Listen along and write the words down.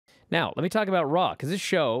Now, let me talk about Raw, because this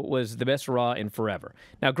show was the best Raw in forever.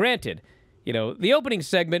 Now, granted, the opening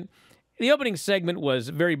segment was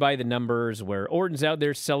very by the numbers, where Orton's out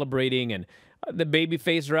there celebrating and the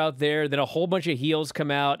babyface are out there. Then a whole bunch of heels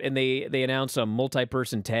come out and they announce a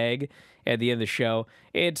multi-person tag at the end of the show.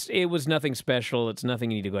 It was nothing special. It's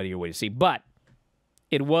nothing you need to go out of your way to see. But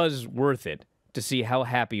it was worth it to see how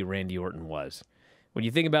happy Randy Orton was. When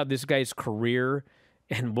you think about this guy's career,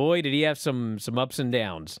 and boy, did he have some ups and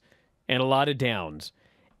downs, and a lot of downs.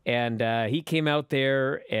 And he came out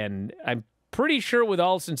there, and I'm pretty sure with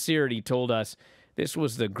all sincerity told us this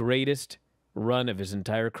was the greatest run of his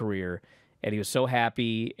entire career. And he was so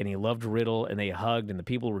happy, and he loved Riddle, and they hugged, and the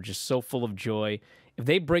people were just so full of joy. If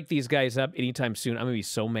they break these guys up anytime soon, I'm going to be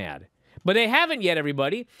so mad. But they haven't yet,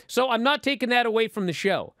 everybody, so I'm not taking that away from the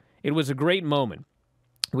show. It was a great moment.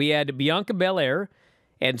 We had Bianca Belair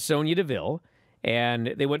and Sonya Deville,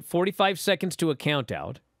 and they went 45 seconds to a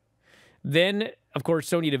count-out. Then, of course,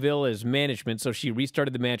 Sonya Deville is management, so she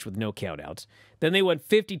restarted the match with no countouts. Then they went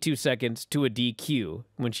 52 seconds to a DQ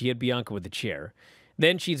when she hit Bianca with the chair.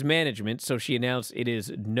 Then she's management, so she announced it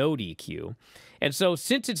is no DQ. And so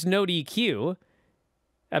since it's no DQ,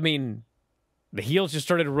 I mean, the heels just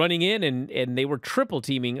started running in, and they were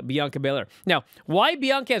triple-teaming Bianca Belair. Now, why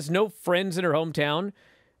Bianca has no friends in her hometown,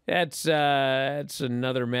 that's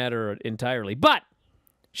another matter entirely. But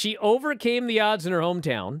she overcame the odds in her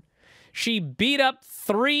hometown. She beat up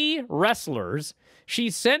 3 wrestlers. She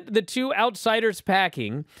sent the 2 outsiders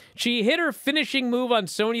packing. She hit her finishing move on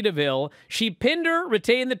Sonya Deville. She pinned her,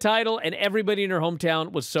 retained the title, and everybody in her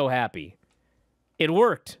hometown was so happy. It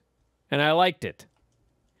worked, and I liked it.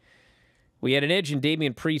 We had an Edge and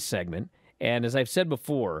Damian Priest segment, and as I've said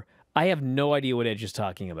before, I have no idea what Edge is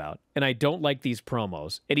talking about, and I don't like these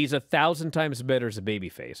promos, and he's 1,000 times better as a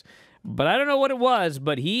babyface. But I don't know what it was,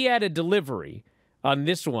 but he had a delivery on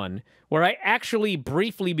this one where I actually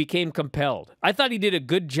briefly became compelled. I thought he did a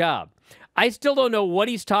good job. I still don't know what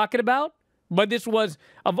he's talking about, but this was,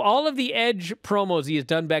 of all of the Edge promos he has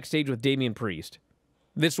done backstage with Damian Priest,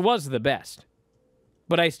 this was the best.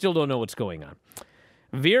 But I still don't know what's going on.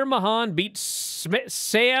 Veer Mahan beat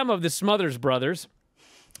Sam of the Smothers Brothers.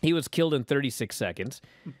 He was killed in 36 seconds.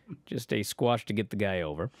 Just a squash to get the guy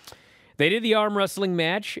over. They did the arm wrestling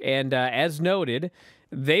match, and as noted,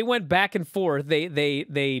 they went back and forth. They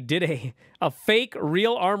did a fake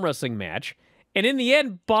real arm wrestling match, and in the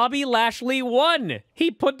end, Bobby Lashley won.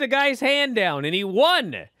 He put the guy's hand down, and he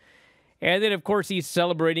won. And then, of course, he's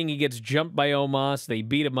celebrating. He gets jumped by Omos. They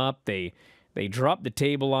beat him up. They drop the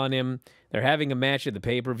table on him. They're having a match at the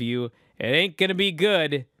pay-per-view. It ain't going to be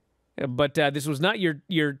good. But this was not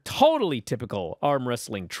your totally typical arm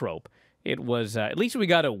wrestling trope. It was, at least we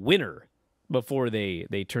got a winner before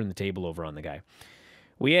they turned the table over on the guy.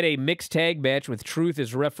 We had a mixed tag match with Truth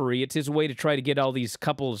as referee. It's his way to try to get all these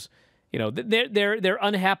couples, they're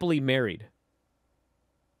unhappily married.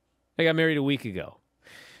 They got married a week ago.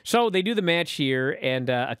 So they do the match here, and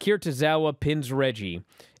Akira Tozawa pins Reggie.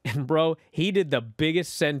 And, bro, he did the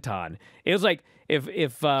biggest senton. It was like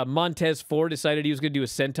if Montez Ford decided he was going to do a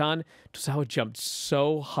senton, Tozawa jumped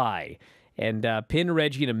so high and pinned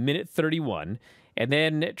Reggie in a minute 31. And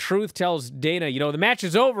then Truth tells Dana, the match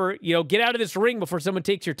is over. Get out of this ring before someone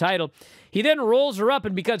takes your title. He then rolls her up,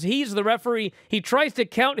 and because he's the referee, he tries to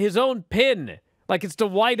count his own pin like it's the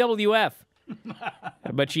YWF.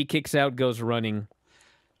 But she kicks out, goes running,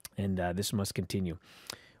 and this must continue.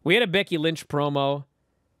 We had a Becky Lynch promo.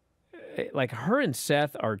 Like, her and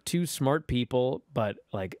Seth are 2 smart people, but,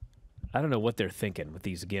 like, I don't know what they're thinking with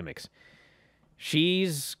these gimmicks.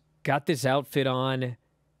 She's got this outfit on.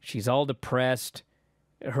 She's all depressed.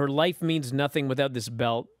 Her life means nothing without this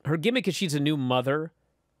belt. Her gimmick is she's a new mother,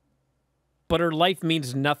 but her life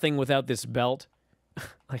means nothing without this belt.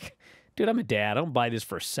 Like, dude, I'm a dad. I don't buy this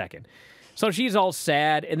for a second. So she's all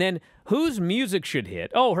sad, and then whose music should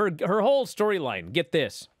hit? Oh, her whole storyline. Get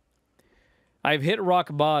this. I've hit rock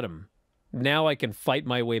bottom. Now I can fight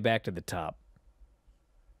my way back to the top.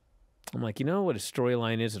 I'm like, what a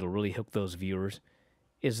storyline is? It'll really hook those viewers.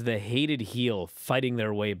 Is the hated heel fighting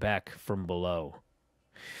their way back from below.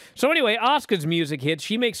 So anyway, Asuka's music hits.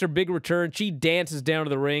 She makes her big return. She dances down to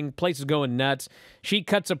the ring. Place is going nuts. She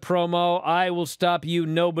cuts a promo. I will stop you.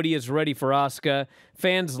 Nobody is ready for Asuka.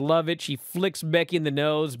 Fans love it. She flicks Becky in the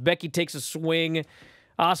nose. Becky takes a swing.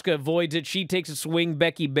 Asuka avoids it. She takes a swing.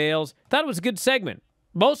 Becky bails. Thought it was a good segment.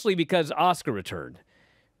 Mostly because Asuka returned.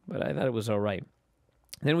 But I thought it was all right.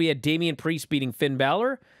 Then we had Damian Priest beating Finn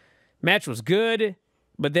Balor. Match was good.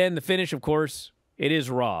 But then the finish, of course, it is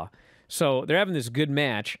Raw. So they're having this good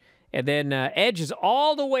match. And then Edge is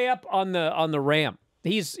all the way up on the ramp.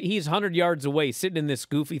 He's 100 yards away, sitting in this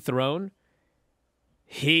goofy throne.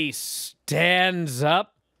 He stands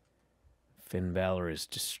up. Finn Balor is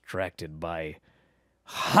distracted by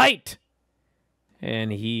height.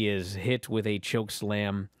 And he is hit with a choke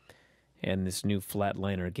slam and this new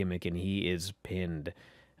flatliner gimmick, and he is pinned.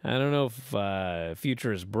 I don't know if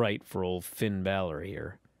future is bright for old Finn Balor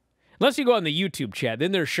here. Unless you go on the YouTube chat,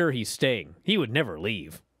 then they're sure he's staying. He would never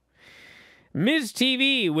leave. Miz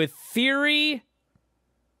TV with Theory.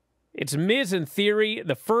 It's Miz and Theory.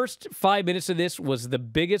 The first 5 minutes of this was the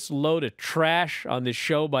biggest load of trash on this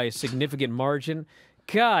show by a significant margin.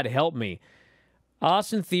 God help me.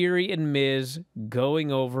 Austin Theory and Miz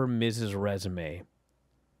going over Miz's resume.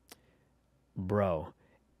 Bro,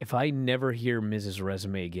 if I never hear Miz's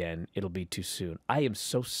resume again, it'll be too soon. I am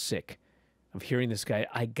so sick of hearing this guy.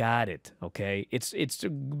 I got it, okay? It's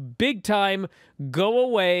big time. Go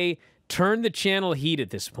away. Turn the channel heat at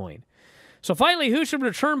this point. So finally, who should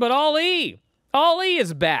return but Ali? Ali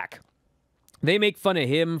is back. They make fun of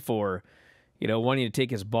him for, wanting to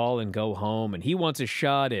take his ball and go home, and he wants a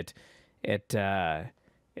shot at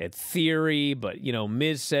Theory, but,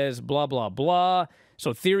 Miz says blah, blah, blah.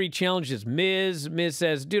 So Theory challenges Miz. Miz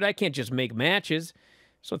says, dude, I can't just make matches.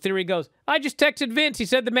 So Theory goes, I just texted Vince. He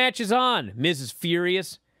said the match is on. Miz is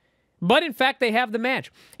furious. But, in fact, they have the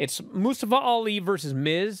match. It's Mustafa Ali versus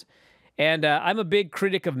Miz. And I'm a big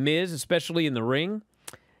critic of Miz, especially in the ring.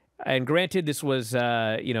 And granted, this was,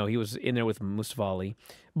 he was in there with Mustafa Ali.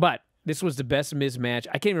 But this was the best Miz match.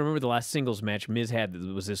 I can't even remember the last singles match Miz had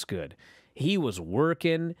that was this good. He was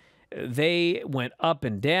working. They went up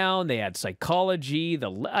and down. They had psychology.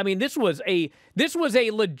 This was a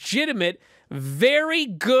legitimate, very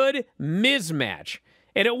good Miz match.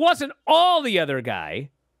 And it wasn't all the other guy.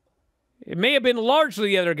 It may have been largely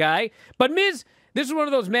the other guy. But Miz... This is one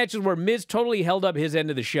of those matches where Miz totally held up his end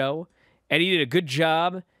of the show, and he did a good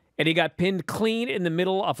job, and he got pinned clean in the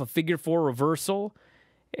middle off a figure 4 reversal,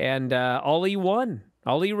 and Ali won.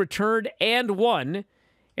 Ali returned and won,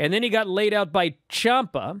 and then he got laid out by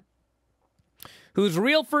Ciampa, whose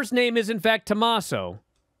real first name is, in fact, Tommaso,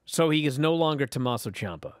 so he is no longer Tommaso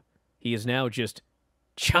Ciampa. He is now just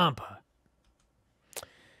Ciampa.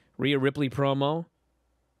 Rhea Ripley promo.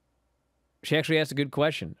 She actually asked a good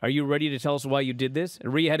question. Are you ready to tell us why you did this?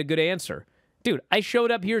 And Rhea had a good answer. Dude, I showed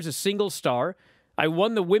up here as a single star. I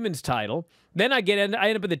won the women's title. Then I end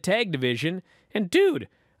up in the tag division. And dude,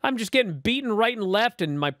 I'm just getting beaten right and left,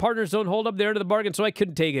 and my partners don't hold up their end of the bargain, so I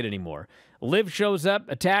couldn't take it anymore. Liv shows up,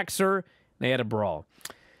 attacks her, and they had a brawl.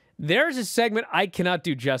 There's a segment I cannot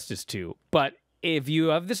do justice to, but if you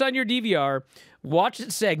have this on your DVR, watch the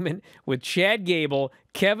segment with Chad Gable,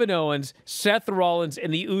 Kevin Owens, Seth Rollins,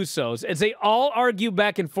 and the Usos as they all argue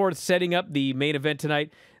back and forth setting up the main event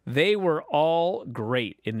tonight. They were all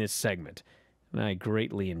great in this segment, and I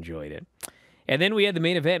greatly enjoyed it. And then we had the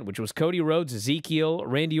main event, which was Cody Rhodes, Ezekiel,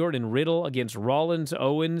 Randy Orton, and Riddle against Rollins,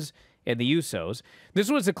 Owens, and the Usos. This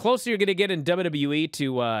was the closest you're going to get in WWE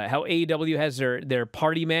to how AEW has their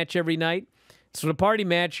party match every night. So the party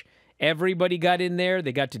match... Everybody got in there.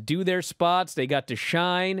 They got to do their spots. They got to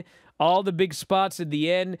shine. All the big spots at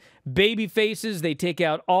the end. Baby faces, they take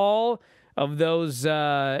out all of those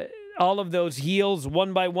heels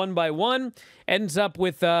one by one. Ends up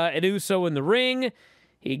with an Uso in the ring.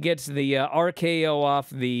 He gets the RKO off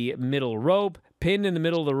the middle rope. Pinned in the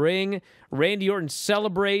middle of the ring. Randy Orton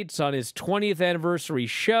celebrates on his 20th anniversary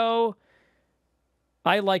show.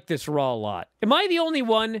 I like this Raw a lot. Am I the only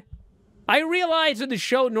one? I realize that the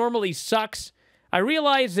show normally sucks. I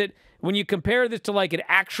realize that when you compare this to like an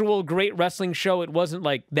actual great wrestling show, it wasn't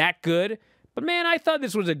like that good. But man, I thought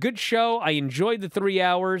this was a good show. I enjoyed the 3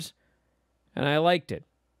 hours, and I liked it.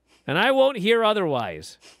 And I won't hear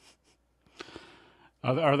otherwise.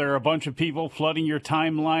 Are there a bunch of people flooding your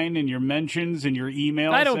timeline and your mentions and your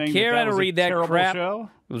emails? I don't care. I don't read that crap. Show?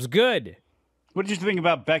 It was good. What did you think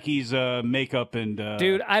about Becky's makeup and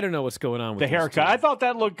dude? I don't know what's going on with the haircut. I thought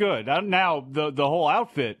that looked good. Now the whole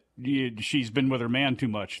outfit. She's been with her man too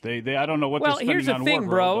much. I don't know what. Well, they're here's the on thing,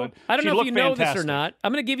 wardrobe, bro. I don't know if you know fantastic. this or not.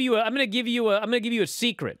 I'm gonna give you a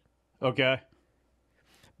secret. Okay.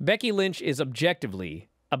 Becky Lynch is objectively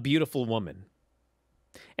a beautiful woman,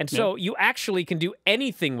 and so you actually can do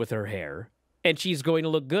anything with her hair, and she's going to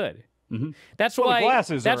look good. Mm-hmm. That's why.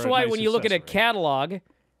 That's why when you look at a catalog.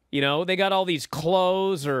 They got all these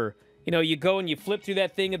clothes or, you go and you flip through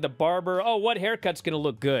that thing at the barber. Oh, what haircut's going to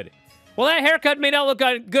look good? Well, that haircut may not look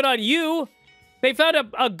good on you. They found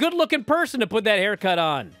a good-looking person to put that haircut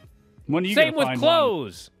on. When are you Same with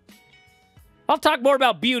clothes. I'll talk more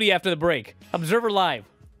about beauty after the break. Observer Live.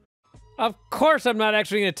 Of course I'm not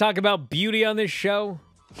actually going to talk about beauty on this show.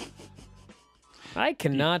 I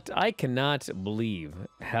cannot believe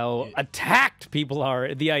how attacked people are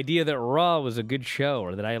at the idea that Raw was a good show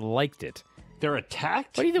or that I liked it. They're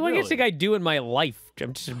attacked? What do you really? think I do in my life?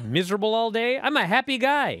 I'm just miserable all day? I'm a happy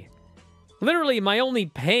guy. Literally, my only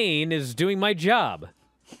pain is doing my job,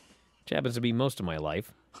 which happens to be most of my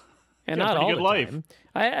life. And not all the time.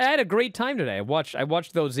 I had a great time today. I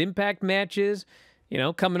watched those Impact matches,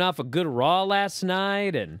 coming off a good Raw last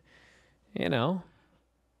night, and,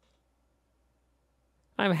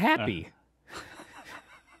 I'm happy.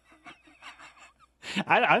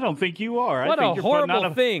 I don't think you are. What I think a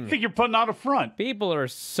horrible thing. I think you're putting on a front. People are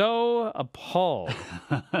so appalled.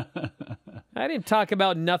 I didn't talk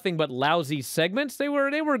about nothing but lousy segments. They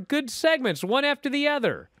were good segments, one after the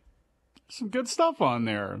other. Some good stuff on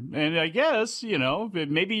there. And I guess,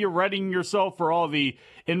 maybe you're readying yourself for all the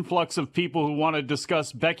influx of people who want to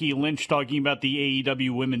discuss Becky Lynch talking about the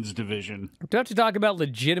AEW women's division. Do I have to talk about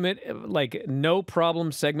legitimate, no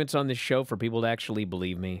problem segments on this show for people to actually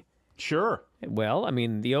believe me? Sure. Well, I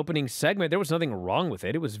mean, the opening segment, there was nothing wrong with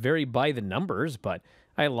it. It was very by the numbers, but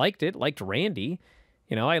I liked it, liked Randy.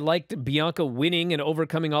 I liked Bianca winning and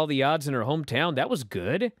overcoming all the odds in her hometown. That was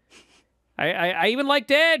good. I even liked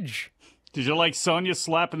Edge. Did you like Sonya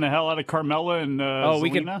slapping the hell out of Carmella and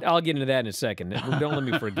Zelina? I'll get into that in a second. Don't let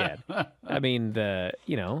me forget. I mean,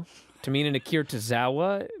 Tamina and Akira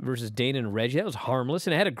Tozawa versus Dana and Reggie, that was harmless,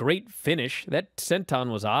 and it had a great finish. That senton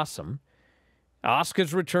was awesome.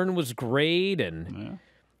 Asuka's return was great, and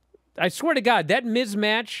I swear to God, that Miz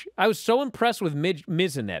match, I was so impressed with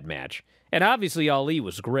Miz in that match. And obviously Ali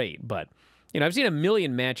was great, but, I've seen a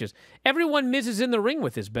million matches. Everyone Miz is in the ring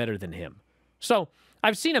with is better than him. So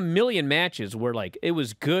I've seen a million matches where, it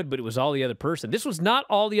was good, but it was all the other person. This was not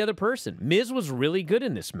all the other person. Miz was really good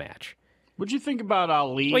in this match. What'd you think about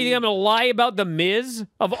Ali? What, you think I'm going to lie about the Miz,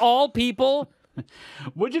 of all people?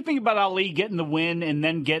 What'd you think about Ali getting the win and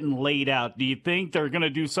then getting laid out? Do you think they're going to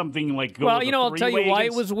do something like go with I'll tell you why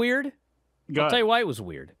it was weird. I'll tell you why it was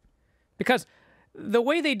weird. Because the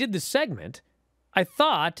way they did the segment, I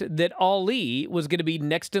thought that Ali was going to be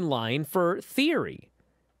next in line for Theory.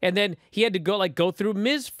 And then he had to go through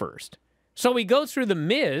Miz first. So he goes through the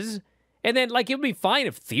Miz, and then, it would be fine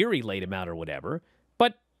if Theory laid him out or whatever,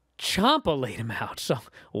 but Ciampa laid him out. So,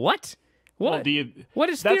 what? What? Well, what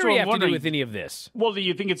does Theory have to do with any of this? Well, do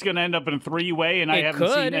you think it's going to end up in a three-way? And I haven't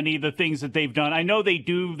seen any of the things that they've done. I know they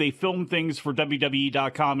do. They film things for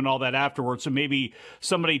WWE.com and all that afterwards. So maybe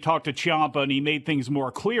somebody talked to Ciampa and he made things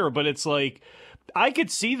more clear. But it's I could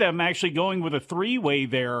see them actually going with a three-way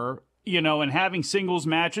there, and having singles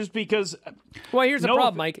matches because... Well, here's the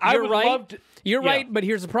problem, Mike. You're right. You're right, but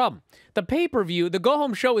here's the problem. The pay-per-view, the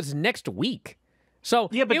go-home show is next week. So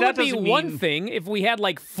yeah, but it would be one thing if we had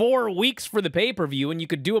 4 weeks for the pay-per-view and you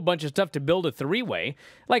could do a bunch of stuff to build a three-way.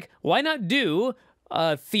 Why not do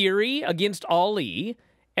Theory against Ali,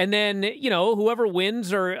 and then, whoever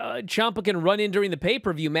wins or Ciampa can run in during the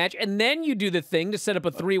pay-per-view match, and then you do the thing to set up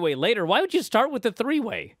a three-way later. Why would you start with the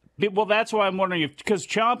three-way? Well, that's why I'm wondering because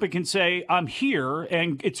Ciampa can say, I'm here,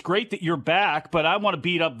 and it's great that you're back, but I want to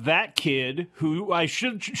beat up that kid who I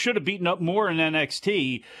should have beaten up more in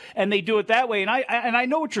NXT, and they do it that way. And I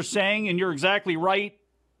know what you're saying, and you're exactly right,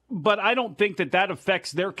 but I don't think that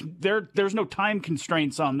affects there's no time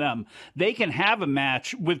constraints on them. They can have a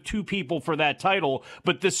match with 2 people for that title,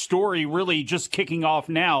 but this story really just kicking off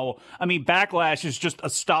now. I mean, Backlash is just a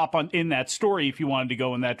stop in that story if you wanted to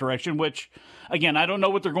go in that direction, which, again, I don't know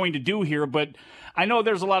what they're going to do here, but I know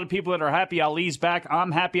there's a lot of people that are happy Ali's back.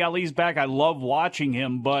 I'm happy Ali's back. I love watching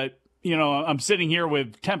him, but, I'm sitting here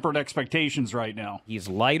with tempered expectations right now. He's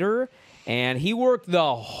lighter, and he worked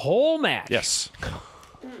the whole match. Yes.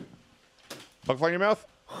 Bug fly in your mouth?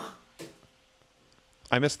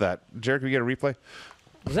 I missed that. Jared, can we get a replay?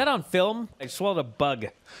 Was that on film? I swallowed a bug.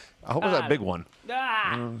 I hope it was that big one.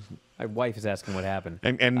 My wife is asking what happened.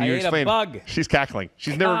 And I you ate explained. a bug. She's cackling.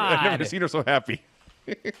 I've never seen her so happy.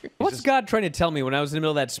 What's God trying to tell me when I was in the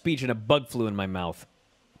middle of that speech and a bug flew in my mouth?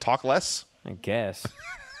 Talk less? I guess.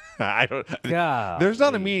 I don't. God. There's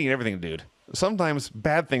not a meaning in everything, dude. Sometimes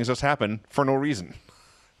bad things just happen for no reason.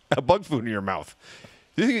 A bug flew in your mouth.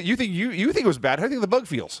 You think it was bad? How do you think the bug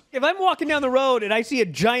feels? If I'm walking down the road and I see a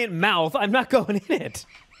giant mouth, I'm not going in it.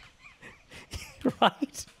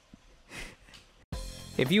 Right?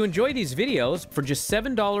 If you enjoy these videos, for just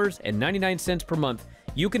 $7.99 per month,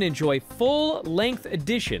 you can enjoy full-length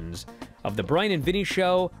editions of The Brian and Vinny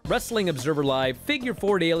Show, Wrestling Observer Live, Figure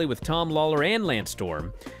 4 Daily with Tom Lawler and Lance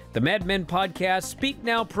Storm, the Mad Men Podcast, Speak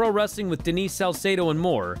Now Pro Wrestling with Denise Salcedo, and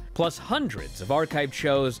more, plus hundreds of archived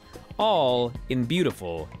shows, all in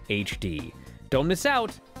beautiful HD. Don't miss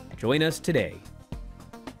out. Join us today.